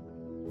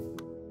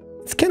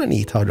 It's kind of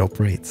neat how it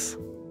operates.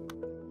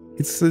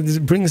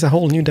 It brings a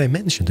whole new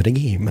dimension to the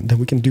game, and then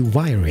we can do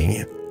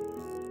wiring.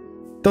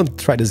 Don't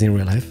try this in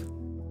real life.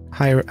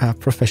 Hire a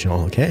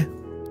professional, okay?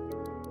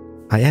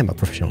 I am a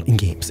professional in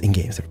games,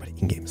 everybody,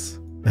 in games.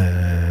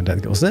 That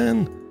goes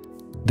in,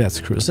 that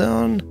screws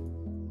on,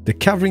 the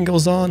covering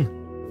goes on,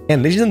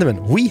 and ladies and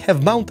gentlemen, we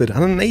have mounted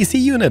an AC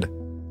unit. It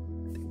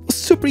was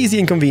super easy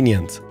and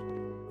convenient.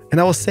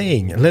 And I was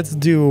saying, let's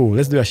do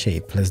a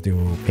shape. Let's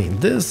paint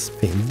this,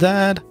 paint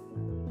that,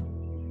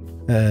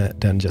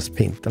 then just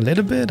paint a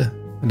little bit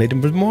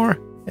more,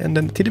 and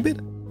then a titty bit.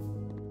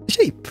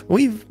 Shape.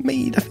 We've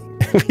made a thing.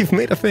 We've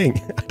made a thing.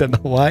 I don't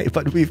know why,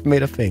 but we've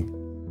made a thing.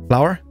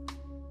 Flower?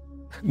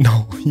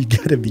 No, you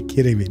gotta be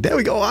kidding me. There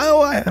we go.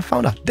 Oh, I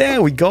found out.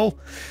 There we go.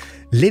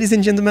 Ladies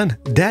and gentlemen,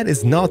 that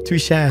is not too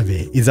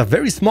shabby. It's a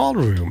very small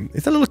room.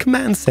 It's a little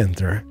command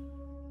center.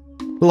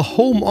 A little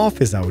home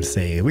office, I would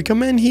say. We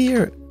come in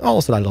here.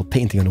 Also, that little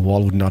painting on the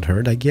wall would not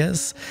hurt, I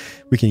guess.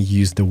 We can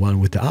use the one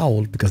with the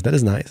owl, because that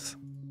is nice.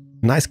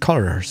 Nice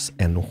colors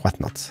and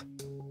whatnot.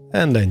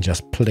 And then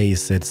just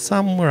place it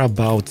somewhere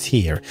about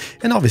here.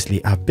 And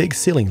obviously a big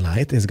ceiling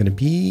light is going to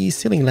be,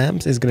 ceiling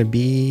lamps is going to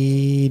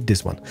be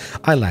this one.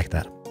 I like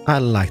that. I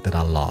like that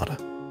a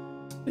lot.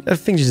 I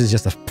think this is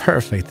just a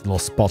perfect little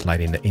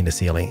spotlight in the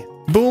ceiling.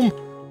 Boom.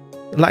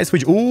 Light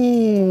switch.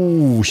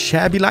 Ooh,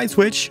 shabby light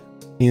switch.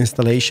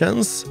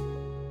 Installations.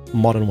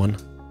 Modern one.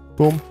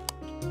 Boom.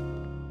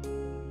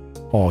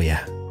 Oh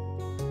yeah.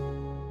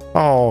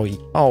 Oh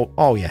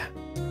yeah.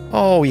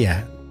 Oh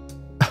yeah.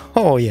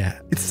 Oh yeah,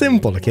 it's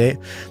simple, okay?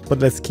 But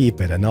let's keep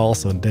it. And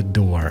also the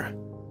door.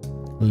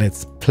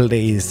 Let's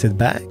place it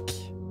back.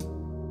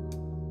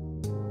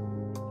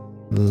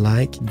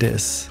 Like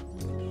this.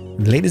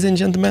 Ladies and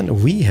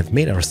gentlemen, we have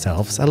made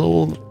ourselves a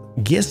little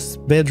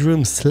guest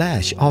bedroom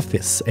slash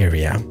office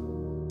area.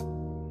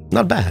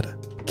 Not bad.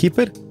 Keep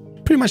it.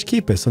 pretty much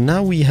keep it. So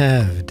now we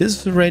have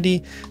this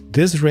ready,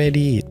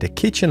 the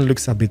kitchen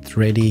looks a bit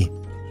ready.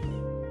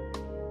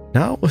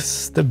 Now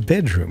it's the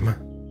bedroom.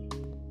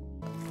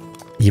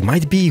 You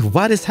might be,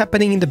 what is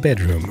happening in the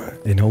bedroom?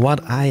 You know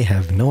what? I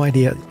have no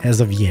idea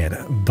as of yet,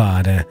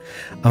 but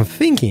I'm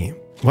thinking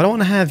what I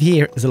want to have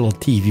here is a little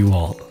TV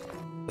wall.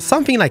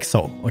 Something like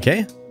so,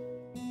 okay?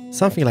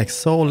 Something like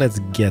so. Let's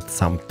get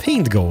some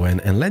paint going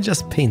and let's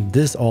just paint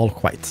this all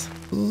white.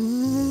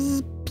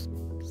 Boom.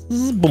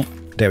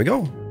 There we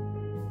go.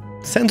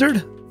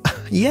 Centered?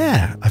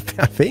 Yeah, I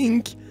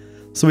think.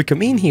 So we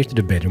come in here to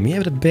the bedroom. We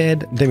have the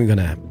bed. Then we're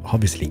gonna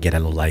obviously get a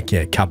little like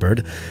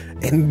cupboard.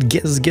 And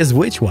guess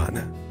which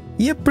one?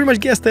 Yep, pretty much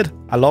guessed it.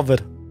 I love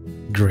it.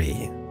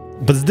 Gray.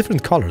 But it's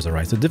different colors,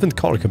 alright? So different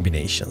color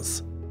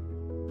combinations.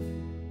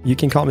 You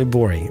can call me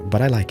boring,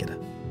 but I like it.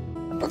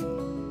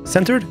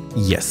 Centered?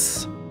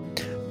 Yes.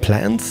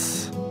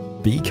 Plants?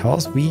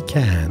 Because we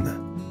can.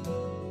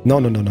 No.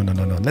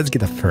 Let's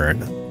get a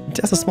fern.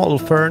 Just a small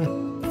little fern.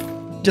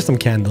 Just some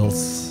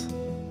candles.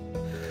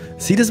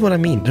 See, this is what I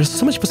mean. There's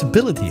so much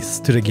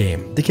possibilities to the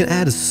game. They can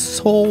add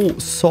so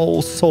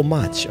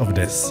much of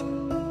this.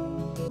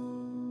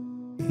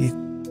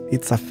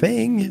 It's a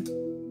thing.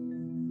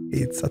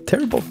 It's a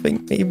terrible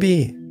thing,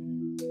 maybe.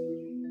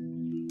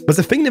 But it's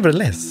a thing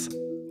nevertheless.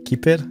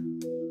 Keep it.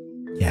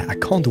 Yeah, I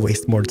can't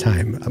waste more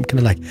time. I'm kind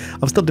of like,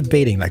 I'm still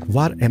debating, like,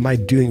 what am I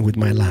doing with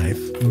my life?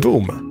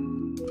 Boom.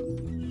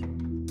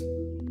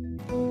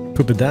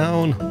 Put it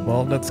down.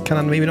 Well, that's kind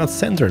of maybe not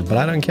centered, but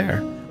I don't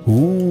care.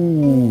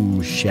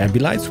 Ooh, shabby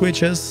light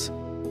switches.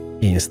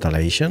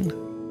 Installation.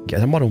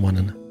 Get a modern one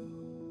in.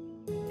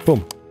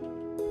 Boom.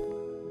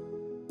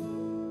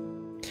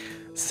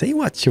 Say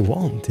what you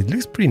want. It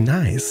looks pretty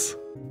nice.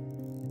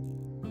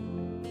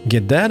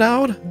 Get that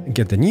out.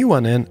 Get the new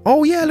one in.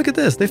 Oh yeah, look at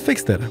this. They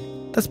fixed it.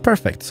 That's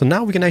perfect. So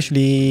now we can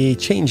actually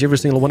change every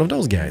single one of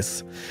those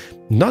guys.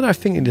 Not that I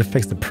think it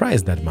affects the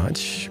price that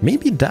much.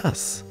 Maybe it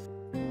does.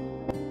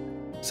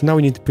 So now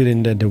we need to put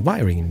in the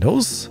wiring in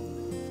those.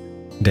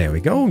 There we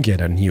go.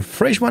 Get a new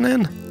fresh one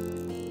in.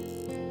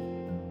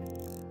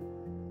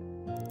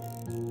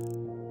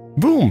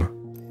 Boom.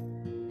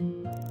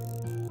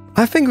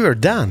 I think we're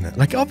done.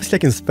 Like, obviously I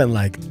can spend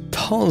like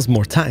tons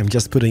more time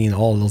just putting in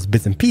all those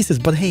bits and pieces,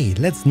 but hey,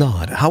 let's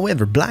not.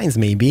 However, blinds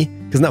maybe,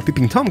 because now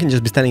Peeping Tom can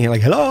just be standing here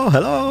like, hello,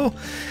 hello.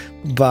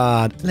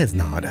 But let's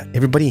not.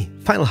 Everybody,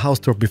 final house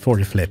tour before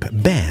you flip.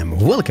 Bam!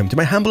 Welcome to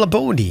my humble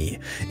abode.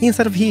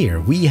 Inside of here,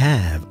 we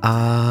have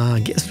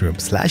a guest room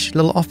 /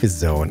 little office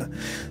zone.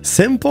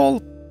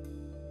 Simple,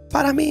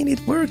 but I mean, it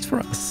works for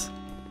us.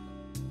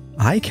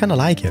 I kinda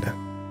like it.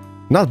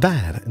 Not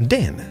bad.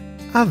 Then,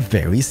 a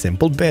very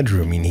simple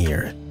bedroom in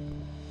here.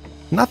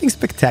 Nothing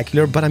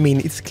spectacular, but I mean,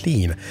 it's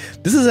clean.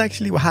 This is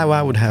actually how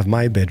I would have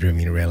my bedroom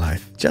in real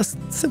life. Just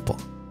simple.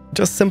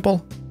 Just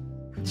simple.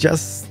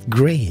 Just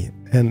gray.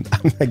 And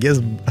I guess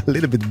a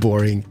little bit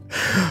boring.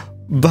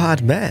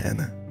 But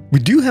man, we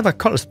do have a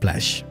color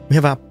splash. We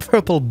have a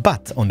purple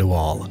butt on the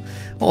wall.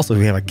 Also,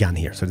 we have a gun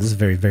here. So this is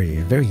very,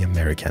 very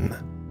American.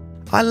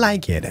 I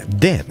like it.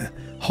 Then,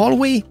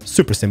 hallway,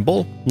 super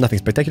simple. Nothing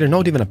spectacular.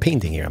 Not even a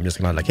painting here. I'm just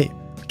gonna like, hey,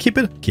 keep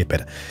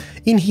it.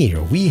 In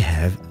here, we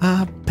have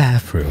a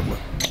bathroom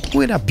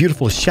with a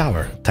beautiful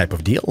shower type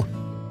of deal.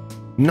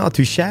 Not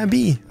too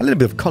shabby. A little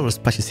bit of color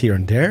splashes here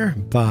and there,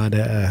 but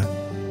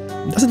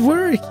does it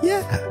work?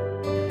 Yeah,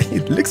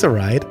 it looks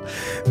alright.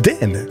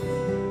 Then,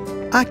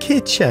 a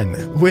kitchen,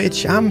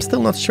 which I'm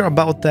still not sure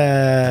about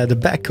the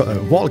back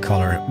wall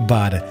color,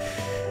 but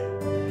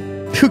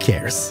who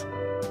cares?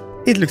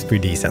 It looks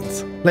pretty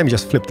decent. Let me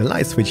just flip the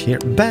light switch here.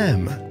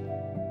 Bam!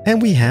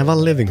 And we have a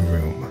living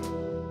room.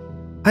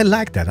 I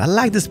like that. I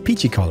like this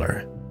peachy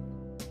color.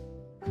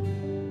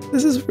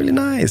 This is really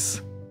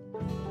nice.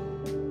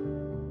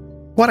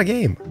 What a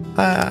game.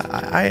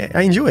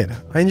 I enjoy it.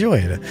 I enjoy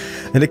it.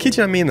 And the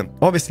kitchen, I mean,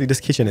 obviously this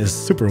kitchen is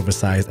super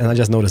oversized, and I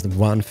just noticed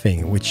one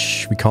thing,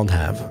 which we can't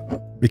have.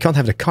 We can't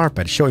have the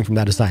carpet showing from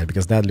the other side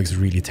because that looks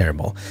really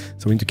terrible.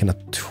 So we need to kind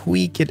of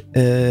tweak it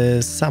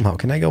somehow.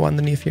 Can I go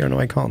underneath here? No,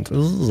 I can't.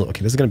 Ugh,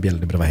 okay, this is going to be a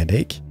little bit of a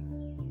headache.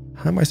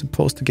 How am I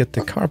supposed to get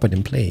the carpet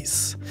in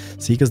place?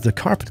 See, because the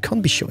carpet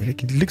can't be showing.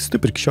 It looks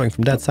stupid showing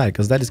from that side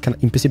because that is kind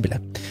of impossible.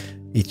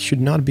 It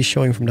should not be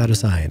showing from the other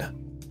side.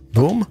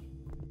 Boom.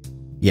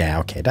 Yeah,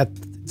 okay,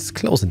 that's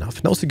close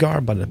enough. No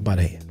cigar, but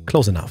hey,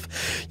 close enough.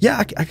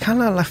 Yeah, I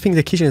kind of think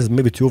the kitchen is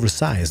maybe too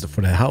oversized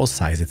for the house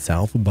size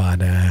itself,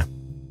 but I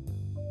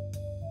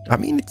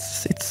mean,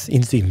 it's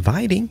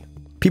inviting.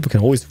 People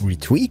can always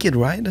retweak it,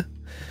 right?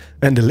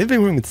 And the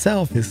living room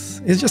itself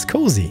is just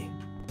cozy.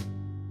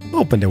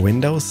 Open the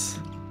windows.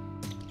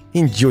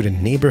 Enjoy the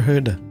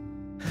neighborhood.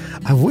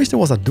 I wish there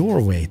was a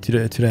doorway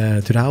to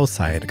the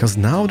outside, because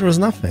now there is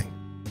nothing.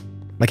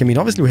 Like, I mean,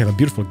 obviously we have a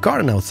beautiful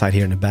garden outside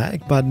here in the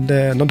back, but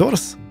no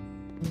doors.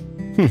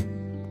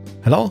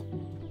 Hello?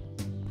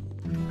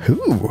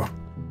 Who?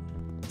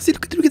 See,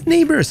 look at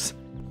neighbors.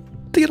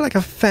 They got like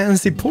a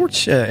fancy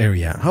porch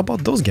area. How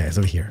about those guys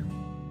over here?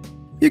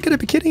 You gotta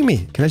be kidding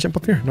me. Can I jump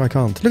up here? No, I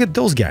can't. Look at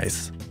those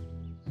guys.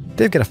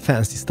 They've got a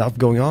fancy stuff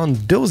going on.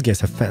 Those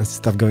guys have fancy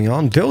stuff going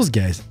on. Those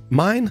guys,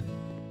 mine,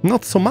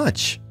 not so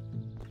much.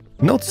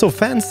 Not so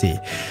fancy.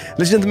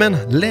 Ladies and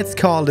gentlemen, let's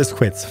call this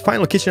quits.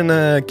 Final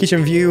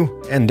kitchen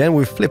view, and then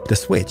we flip the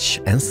switch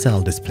and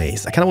sell this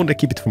place. I kind of want to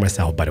keep it for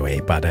myself, by the way,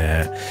 but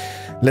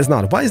let's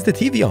not. Why is the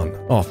TV on?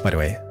 Off, by the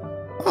way.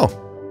 Oh.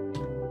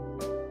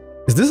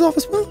 Is this off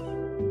as well?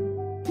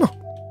 No.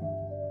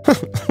 I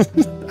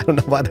don't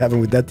know what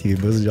happened with that TV,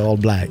 but it's all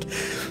black.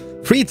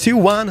 3, 2,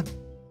 1.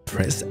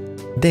 Press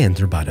the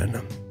enter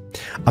button.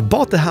 I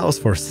bought the house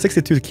for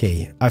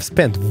 62k. I've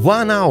spent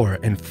 1 hour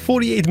and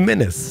 48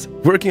 minutes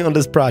working on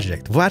this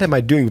project. What am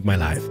I doing with my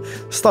life?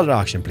 Start the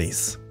auction,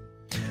 please.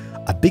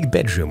 A big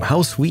bedroom.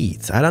 How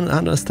sweet. I don't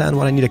understand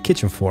what I need a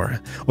kitchen for.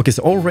 Okay,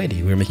 so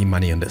already we're making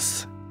money on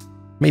this.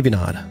 Maybe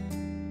not.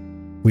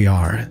 We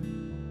are.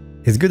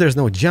 It's good there's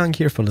no junk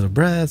here for little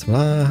brats.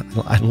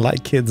 I don't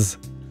like kids.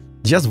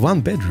 Just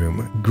 1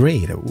 bedroom.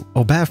 Great.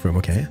 Oh, bathroom,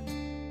 okay.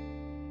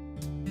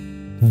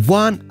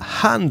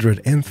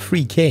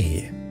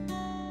 103k.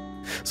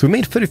 So we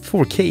made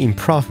 34k in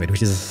profit,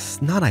 which is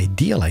not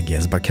ideal, I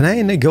guess, but can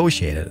I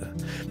negotiate it?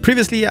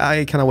 Previously,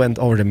 I kind of went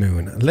over the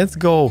moon. Let's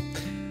go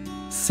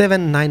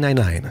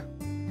 7,999.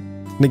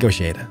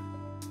 Negotiate.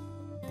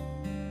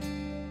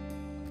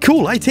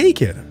 Cool, I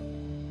take it.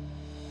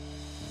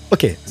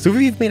 Okay, so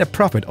we've made a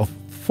profit of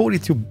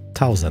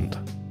 42,000.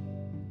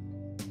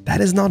 That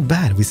is not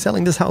bad. We're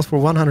selling this house for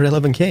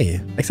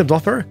 111k. Accept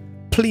offer?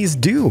 Please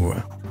do.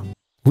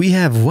 We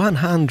have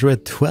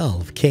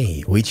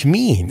 112k, which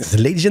means,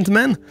 ladies and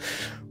gentlemen,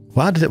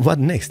 what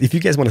next? If you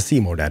guys want to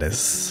see more, that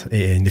is,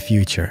 in the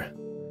future,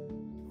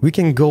 we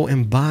can go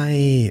and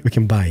buy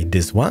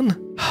this one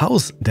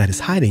house that is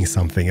hiding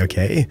something,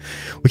 okay?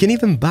 We can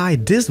even buy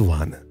this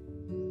one.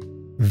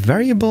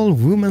 Variable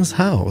woman's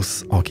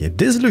house. Okay,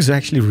 this looks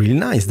actually really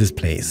nice, this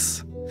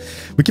place.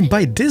 We can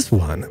buy this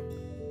one.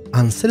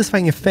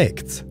 Unsatisfying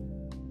effect.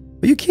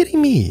 Are you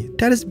kidding me?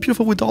 That is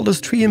beautiful with all those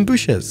trees and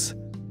bushes.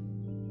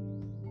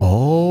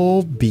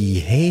 Oh,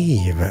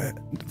 behave.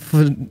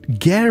 For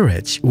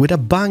garage with a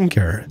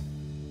bunker.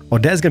 Oh,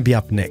 that's gonna be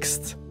up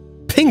next.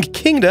 Pink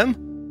Kingdom?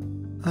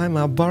 I'm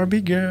a Barbie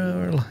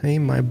girl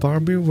in my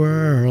Barbie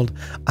world.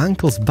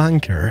 Uncle's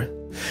bunker.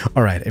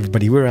 Alright,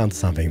 everybody, we're on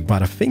something,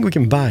 but I think we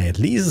can buy at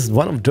least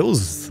one of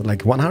those,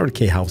 like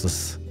 100k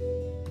houses.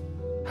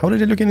 How are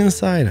they looking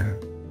inside?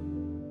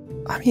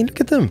 I mean,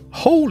 look at them.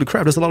 Holy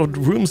crap, there's a lot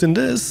of rooms in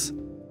this.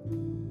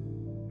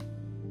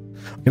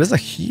 Okay, that's a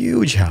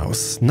huge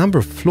house. Number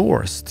of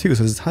floors, too,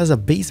 so it has a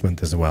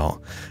basement as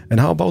well. And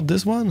how about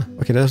this one?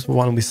 Okay, that's the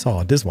one we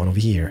saw. This one over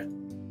here.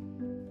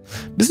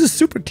 This is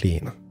super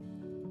clean.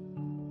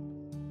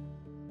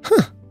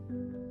 Huh.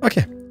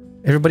 Okay.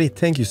 Everybody,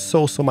 thank you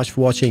so much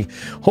for watching.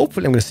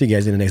 Hopefully, I'm going to see you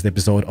guys in the next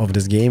episode of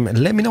this game. And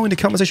let me know in the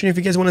comment section if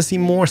you guys want to see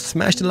more.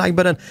 Smash the like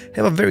button.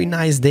 Have a very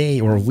nice day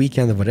or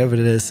weekend or whatever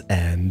it is.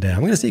 And I'm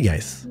going to see you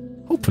guys,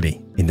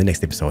 hopefully, in the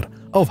next episode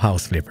of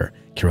House Flipper.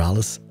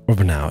 Keralis,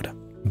 over and out.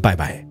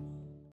 Bye-bye.